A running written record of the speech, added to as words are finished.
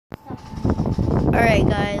Alright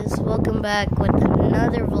guys, welcome back with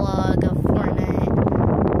another vlog of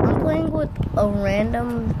Fortnite. I'm playing with a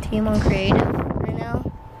random team on creative right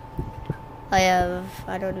now.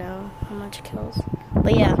 I don't know how much kills.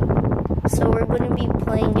 But yeah, so we're going to be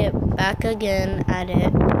playing it back again at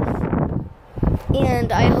it.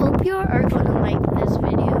 And I hope you are going to like this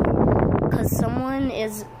video. Because someone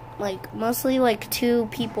is, mostly 2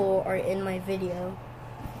 people are in my video.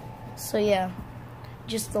 So yeah.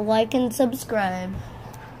 Just like and subscribe.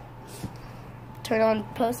 Turn on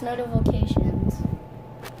post notifications.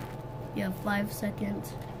 You have 5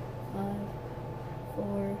 seconds. 5,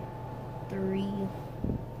 4, 3,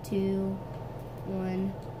 2,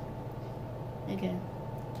 1. Okay.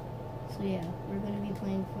 So yeah, we're gonna be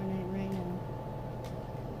playing Fortnite right now.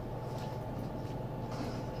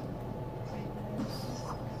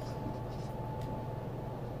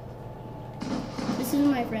 This is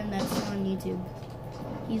my friend that's on YouTube.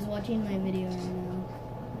 He's watching my video right now.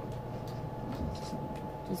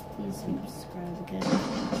 Just please subscribe, okay?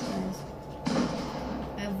 Guys,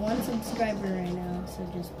 I have 1 subscriber right now, so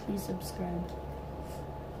just please subscribe.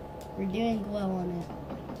 We're doing well on it.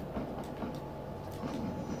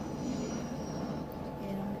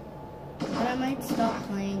 Yeah. But I might stop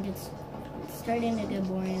playing. It's starting to get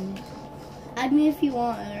boring. Add me if you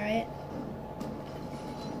want, alright?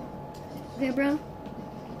 Okay, bro?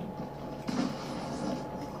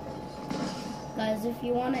 Guys, if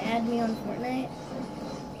you want to add me on Fortnite,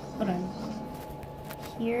 hold on.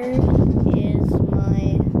 Here is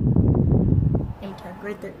my name tag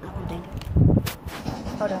right there. Oh, dang it.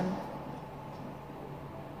 Hold on.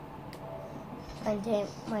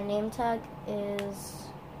 My name tag is.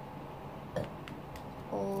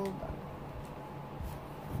 Hold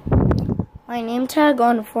on. My name tag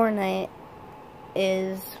on Fortnite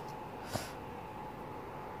is.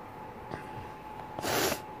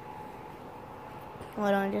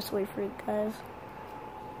 Hold on, just wait for it, guys.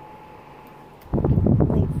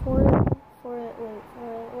 Wait for it,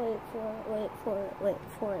 wait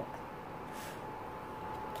for it.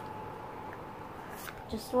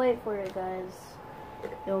 Just wait for it, guys.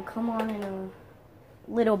 It'll come on in a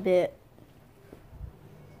little bit.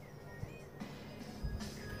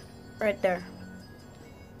 Right there.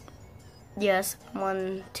 Yes, I'm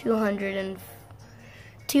on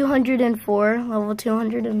 204, level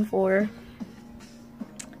 204.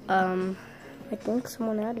 I think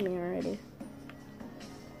someone added me already.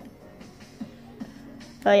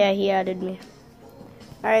 Oh yeah, he added me.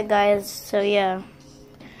 Alright guys, so yeah.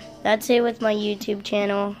 That's it with my YouTube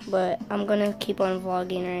channel, but I'm gonna keep on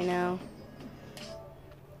vlogging right now.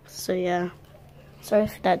 So yeah. Sorry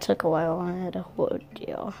if that took a while, I had a whole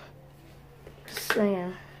deal. So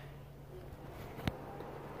yeah.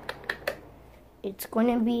 It's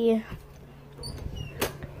gonna be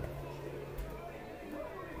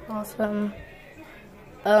awesome.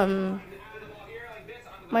 My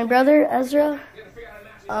brother Ezra,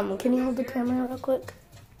 can you hold the camera real quick?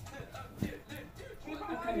 This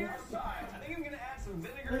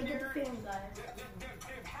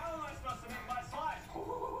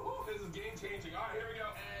is game changing. All right, here we go.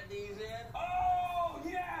 Add these in. Oh,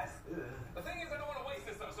 yes! The thing is, I don't want to waste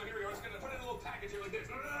this though, so here we go. I'm just going to put it in a little package here like this.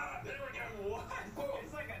 There we go. What?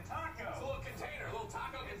 It's like a taco. It's a little container, a little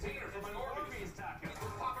taco container for my Orbeez taco.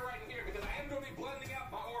 Let's pop it right in here because I am going to be blending out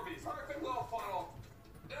my Orbeez. Perfect little funnel.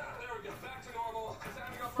 There we go. Back to normal.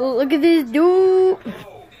 Oh, look at this dude. The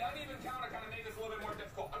uneven counter kind of made this a little bit more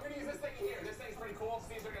difficult. I'm going to use this thing here. This thing's pretty cool.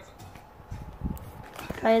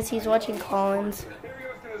 Guys, he's watching Collins.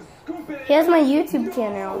 He has my YouTube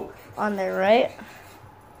channel on there, right?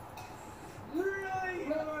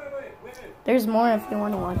 There's more if you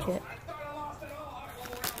want to watch it.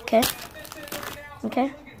 Okay?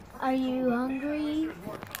 Okay? Are you hungry?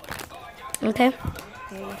 Okay?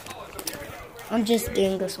 I'm just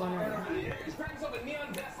doing this one right now.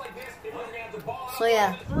 So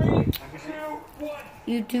yeah.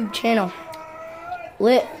 YouTube channel.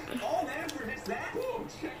 Lit.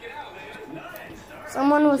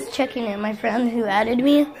 Someone was checking it, my friend who added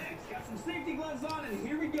me.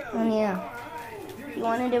 And yeah, he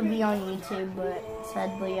wanted to be on YouTube, but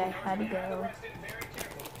sadly I had to go.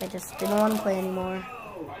 I just didn't want to play anymore.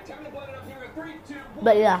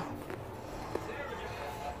 But yeah.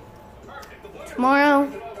 Tomorrow,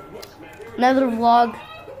 another vlog.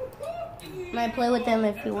 And I play with him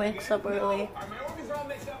if he wakes up early.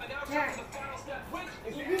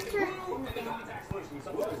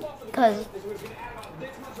 Because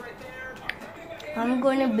I'm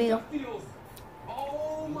going to be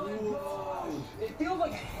It feels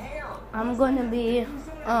like hair. I'm going to be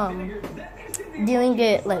doing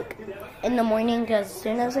it like in the morning as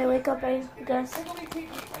soon as I wake up, I guess.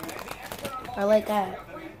 Or like at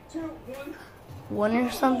 1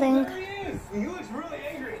 or something.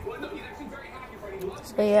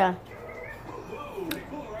 So yeah.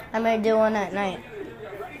 I might do one at night.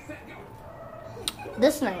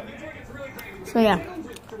 This night. So yeah.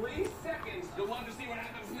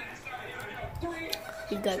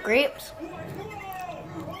 You got grapes.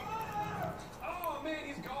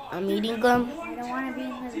 I'm eating them. I don't want to be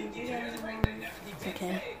in the video anymore.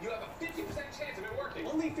 Okay.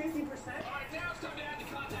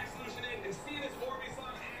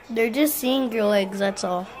 They're just seeing your legs, that's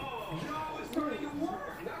all.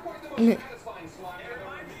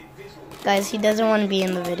 Guys, he doesn't want to be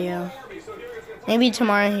in the video. Maybe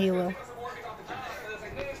tomorrow he will.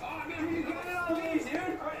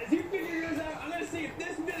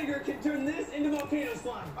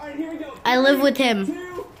 I live with him.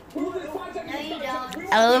 No, you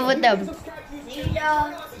don't. I live with them. No, you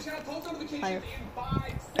don't.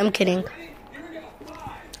 I'm kidding.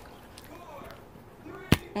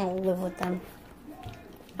 I don't live with them.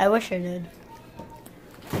 I wish I did.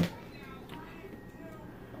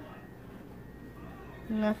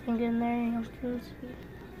 Nothing in there. You have to see.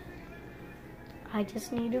 I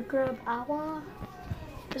just need to grab Awa.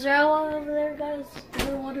 Is there Awa over there, guys? Is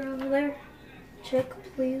there water over there? Check,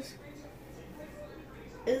 please.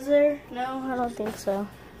 Is there? No, I don't think so.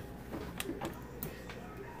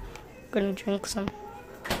 Gonna drink some.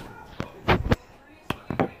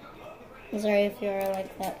 Sorry if you're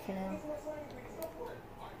like that for now.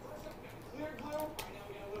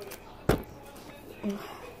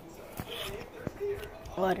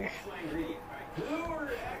 Water.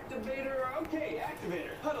 Lure activator. Okay,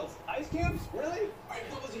 activator. Puddles. Ice cubes? Really? Alright,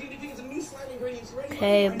 Bubbles, you need to some new slime ingredients ready.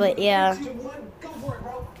 Okay, but yeah. 3, 2, 1, go for it,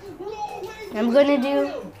 bro. No, wait,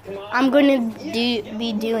 I'm gonna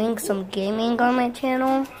be doing some gaming on my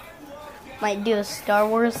channel. Might do a Star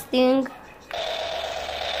Wars thing.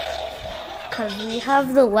 Cause we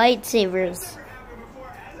have the lightsabers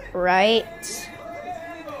right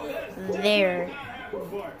there.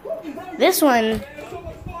 This one's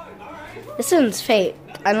fake.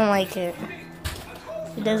 I don't like it.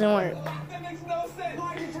 It doesn't work.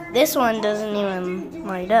 This one doesn't even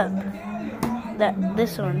light up.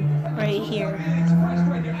 This one right here.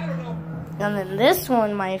 And then this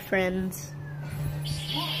one, my friends,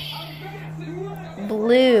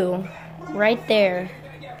 blue right there.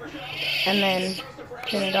 And then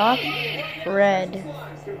turn it off, red.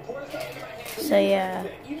 So yeah,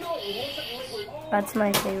 that's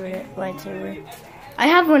my favorite lightsaber. I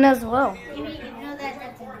have one as well. You know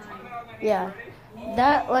that's mine. Yeah,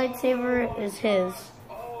 that lightsaber is his.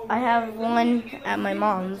 I have one at my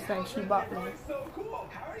mom's that she bought me.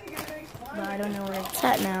 But I don't know where it's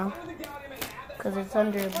at now. Because it's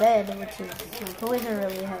under a bed, which is, my toys are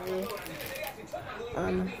really heavy.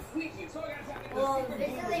 Well, this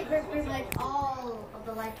is like pretty much all of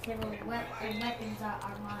the lightsaber weapons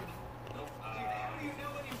are mine.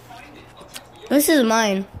 This is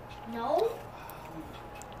mine. No?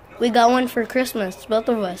 We got one for Christmas, both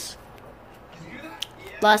of us.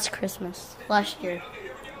 Last Christmas, last year.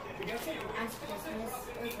 Last Christmas.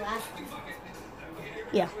 It was last Christmas.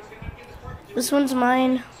 Yeah. This one's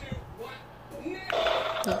mine.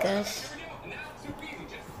 I guess.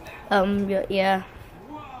 Yeah.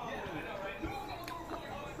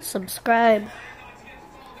 Subscribe.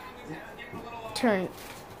 Turn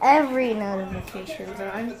every notifications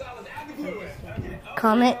on.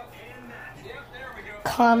 Comment.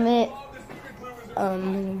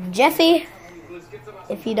 Jeffy.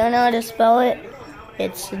 If you don't know how to spell it,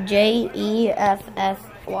 it's Jeffy. And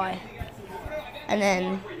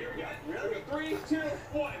then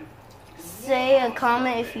say a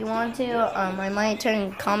comment if you want to. I might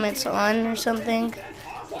turn comments on or something.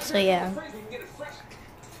 So yeah.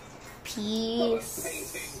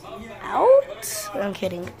 Peace out. I'm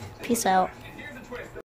kidding. Peace out.